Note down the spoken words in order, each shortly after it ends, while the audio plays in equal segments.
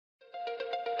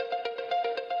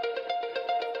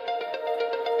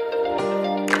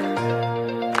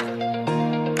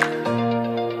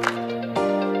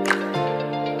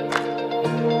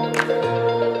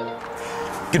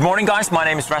Good morning guys, my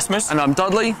name is Rasmus. And I'm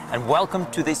Dudley. And welcome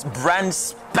to this brand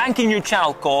spanking new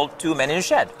channel called Two Men in a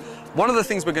Shed. One of the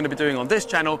things we're going to be doing on this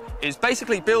channel is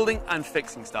basically building and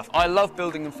fixing stuff. I love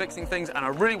building and fixing things, and I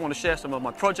really want to share some of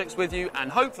my projects with you and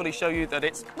hopefully show you that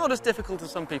it's not as difficult as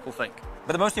some people think.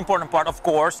 But the most important part, of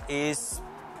course, is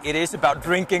it is about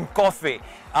drinking coffee.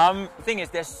 The thing is,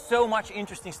 there's so much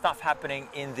interesting stuff happening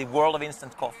in the world of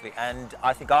instant coffee, and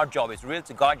I think our job is really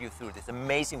to guide you through this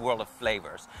amazing world of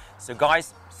flavors. So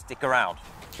guys, stick around.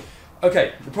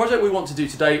 Okay, the project we want to do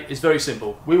today is very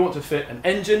simple. We want to fit an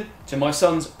engine to my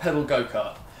son's pedal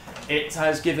go-kart. It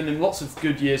has given him lots of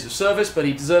good years of service, but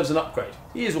he deserves an upgrade.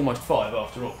 He is almost 5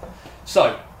 after all.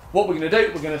 So, what we're going to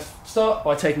do, we're going to start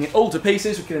by taking it all to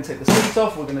pieces. We're going to take the seat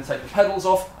off, we're going to take the pedals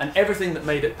off, and everything that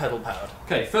made it pedal powered.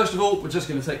 Okay, first of all, we're just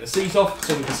going to take the seat off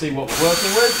so we can see what we're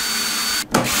working with.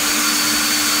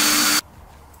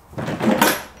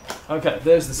 Okay,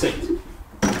 there's the seat.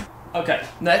 Okay,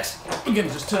 next, we're going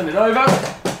to just turn it over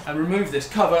and remove this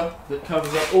cover that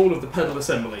covers up all of the pedal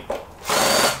assembly.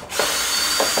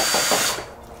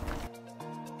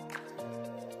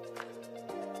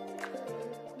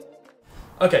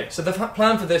 Okay, so the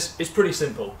plan for this is pretty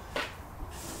simple.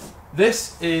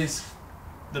 This is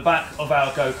the back of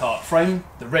our go-kart frame,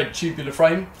 the red tubular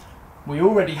frame. We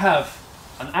already have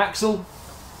an axle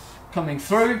coming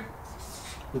through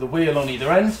with a wheel on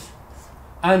either end,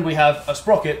 and we have a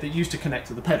sprocket that used to connect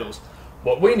to the pedals.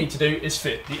 What we need to do is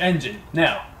fit the engine.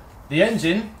 Now, the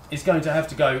engine is going to have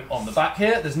to go on the back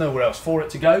here. There's nowhere else for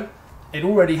it to go. It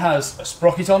already has a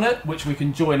sprocket on it, which we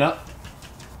can join up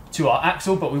to our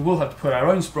axle, but we will have to put our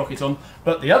own sprocket on.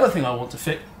 But the other thing I want to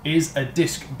fit is a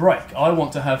disc brake. I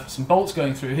want to have some bolts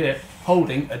going through here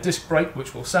holding a disc brake,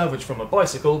 which we'll salvage from a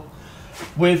bicycle,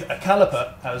 with a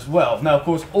caliper as well. Now, of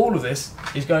course, all of this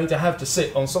is going to have to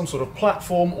sit on some sort of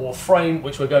platform or frame,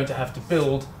 which we're going to have to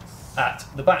build at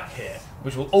the back here,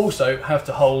 which will also have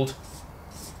to hold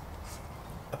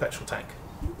a petrol tank.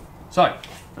 So,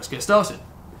 let's get started.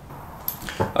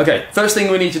 Okay, first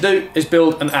thing we need to do is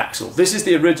build an axle. This is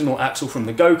the original axle from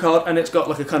the go-kart, and it's got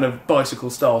like a kind of bicycle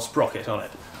style sprocket on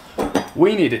it.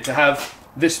 We need it to have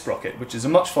this sprocket, which is a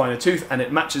much finer tooth, and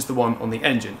it matches the one on the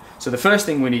engine. So the first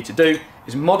thing we need to do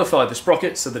is modify the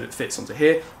sprocket so that it fits onto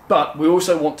here, but we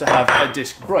also want to have a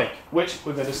disc brake, which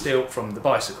we're going to steal from the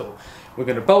bicycle. We're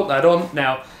going to bolt that on.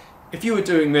 Now, if you were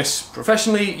doing this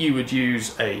professionally, you would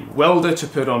use a welder to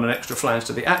put on an extra flange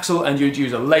to the axle, and you'd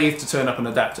use a lathe to turn up an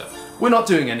adapter. We're not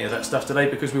doing any of that stuff today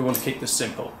because we want to keep this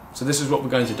simple. So this is what we're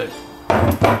going to do.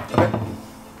 Okay.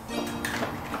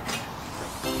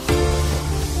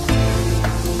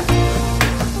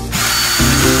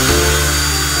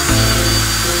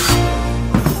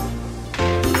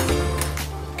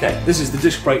 Okay, this is the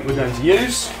disc brake we're going to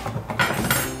use.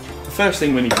 The first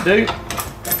thing we need to do,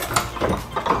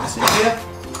 put this in here,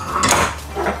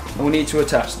 and we need to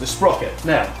attach the sprocket.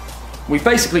 Now, we've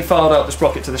basically filed out the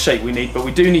sprocket to the shape we need, but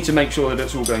we do need to make sure that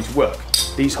it's all going to work.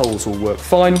 These holes will work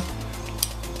fine.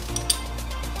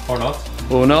 Or not.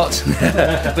 Or not.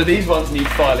 But these ones need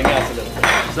filing out a little bit.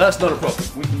 So that's not a problem,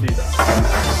 we can do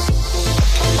that.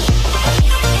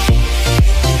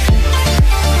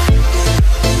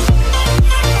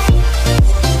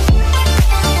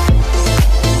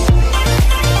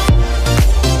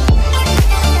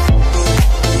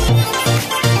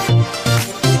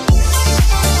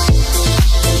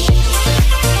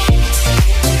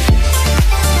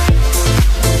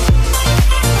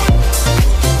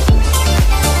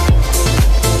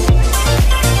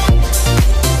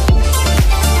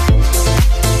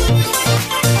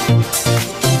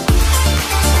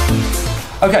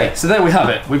 Okay, so there we have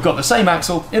it. We've got the same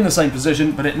axle in the same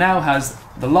position, but it now has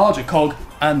the larger cog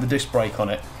and the disc brake on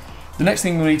it. The next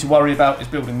thing we need to worry about is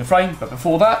building the frame, but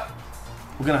before that,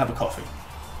 we're going to have a coffee.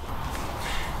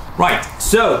 Right,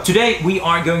 so today we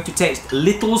are going to taste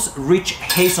Little's Rich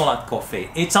Hazelnut Coffee.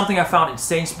 It's something I found in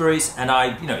Sainsbury's, and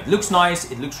it looks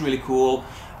nice, it looks really cool.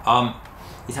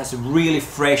 It has a really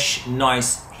fresh,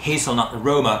 nice hazelnut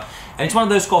aroma. And it's one of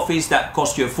those coffees that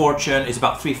cost you a fortune. It's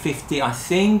about $3.50, I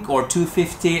think, or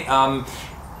 $2.50.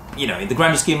 In the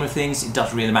grander scheme of things, it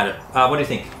doesn't really matter. What do you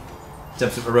think in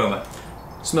terms of aroma?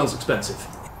 Smells expensive.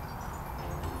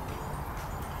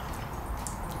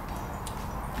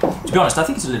 To be honest, I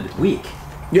think it's a little bit weak.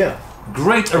 Yeah.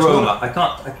 Great aroma. I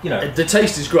can't, The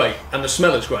taste is great and the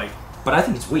smell is great. But I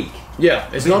think it's weak. Yeah,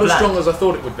 it's not as strong as I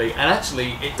thought it would be. And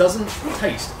actually, it doesn't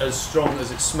taste as strong as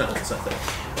it smells, I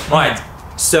think. Right.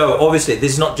 So obviously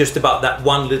this is not just about that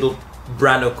one little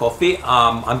brand of coffee.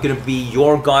 I'm going to be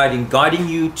your guide in guiding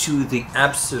you to the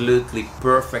absolutely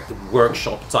perfect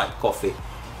workshop type coffee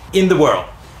in the world.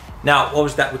 Now,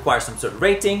 obviously that requires some sort of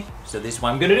rating, so this is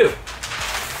what I'm gonna do.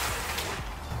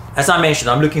 As I mentioned,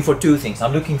 I'm looking for two things.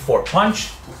 I'm looking for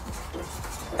punch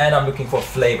and I'm looking for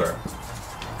flavor.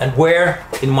 And where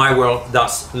in my world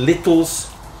does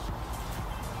Little's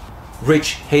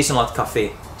rich hazelnut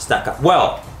coffee stack up?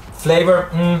 Well, flavor,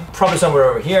 probably somewhere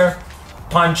over here.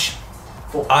 Punch,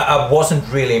 I wasn't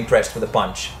really impressed with the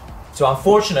punch. So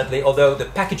unfortunately, although the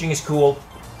packaging is cool,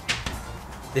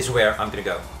 this is where I'm gonna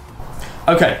go.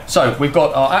 Okay, so we've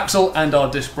got our axle and our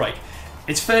disc brake.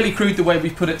 It's fairly crude the way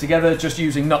we've put it together, just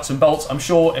using nuts and bolts. I'm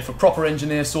sure if a proper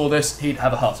engineer saw this, he'd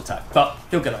have a heart attack, but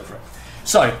he'll get over it.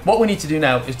 So what we need to do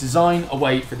now is design a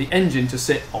way for the engine to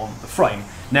sit on the frame.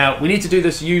 Now, we need to do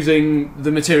this using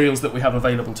the materials that we have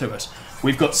available to us.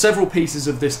 We've got several pieces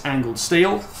of this angled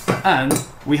steel, and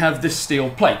we have this steel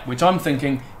plate, which I'm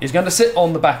thinking is going to sit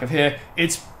on the back of here.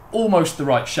 It's almost the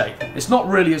right shape. It's not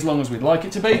really as long as we'd like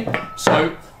it to be,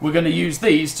 so we're going to use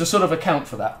these to sort of account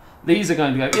for that. These are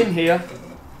going to go in here.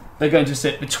 They're going to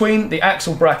sit between the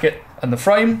axle bracket and the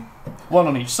frame, one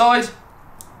on each side,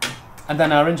 and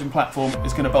then our engine platform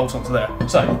is going to bolt onto there.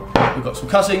 So we've got some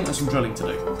cutting and some drilling to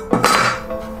do.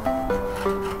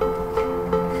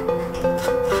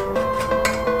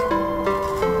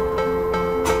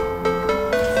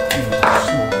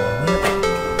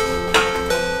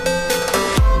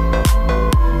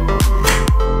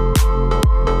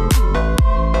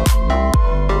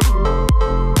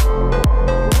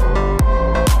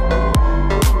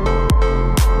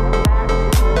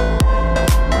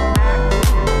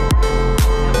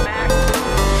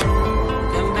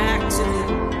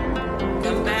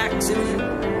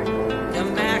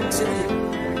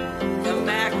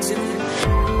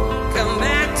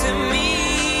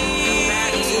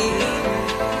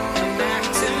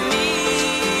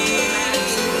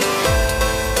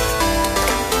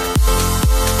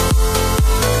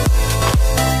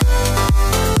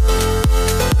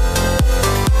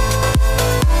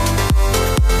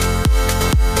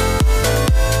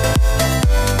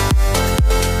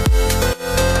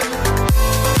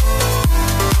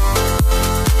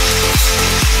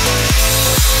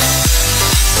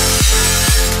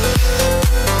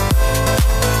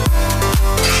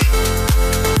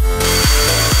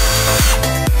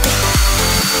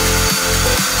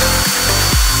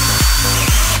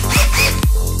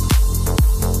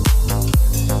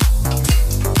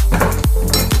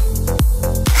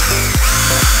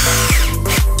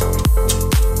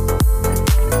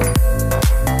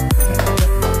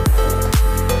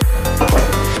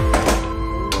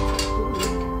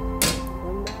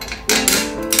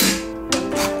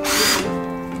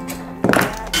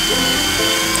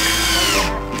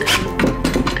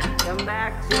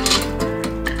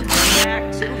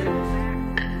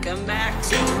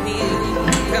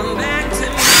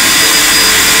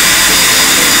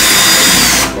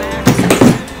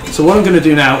 So what I'm going to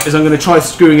do now is I'm going to try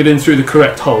screwing it in through the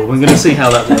correct hole. We're going to see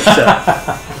how that works out.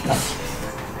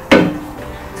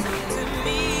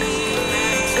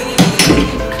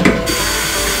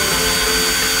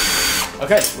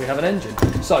 Okay, we have an engine.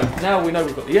 So now we know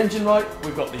we've got the engine right,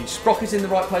 we've got the sprocket in the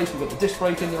right place, we've got the disc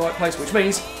brake in the right place, which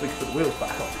means we can put the wheels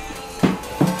back on.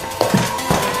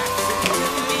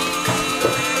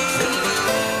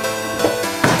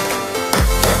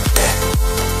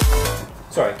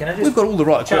 Sorry, can I just... We've got all the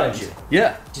right challenge equipment. you?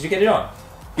 Yeah. Did you get it on?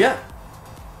 Yeah.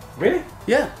 Really?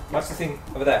 Yeah. What's the thing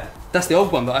over there? That's the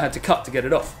old one that I had to cut to get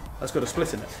it off. That's got a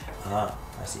split in it. Ah,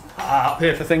 I see. Ah, up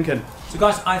here for thinking. So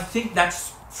guys, I think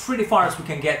that's pretty far as we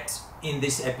can get in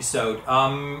this episode.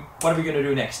 What are we going to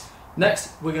do next?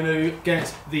 Next, we're going to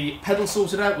get the pedals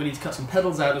sorted out. We need to cut some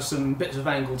pedals out of some bits of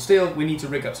angled steel. We need to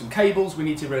rig up some cables. We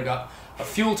need to rig up a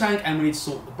fuel tank, and we need to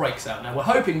sort the brakes out. Now, we're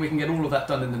hoping we can get all of that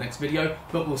done in the next video,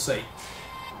 but we'll see.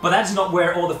 But that's not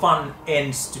where all the fun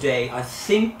ends today. I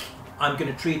think I'm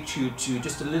going to treat you to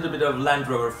just a little bit of Land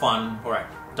Rover fun. All right,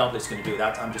 Dudley's going to do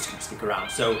that. I'm just going to stick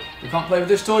around. So we can't play with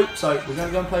this toy, so we're going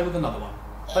to go and play with another one.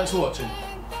 Thanks for watching.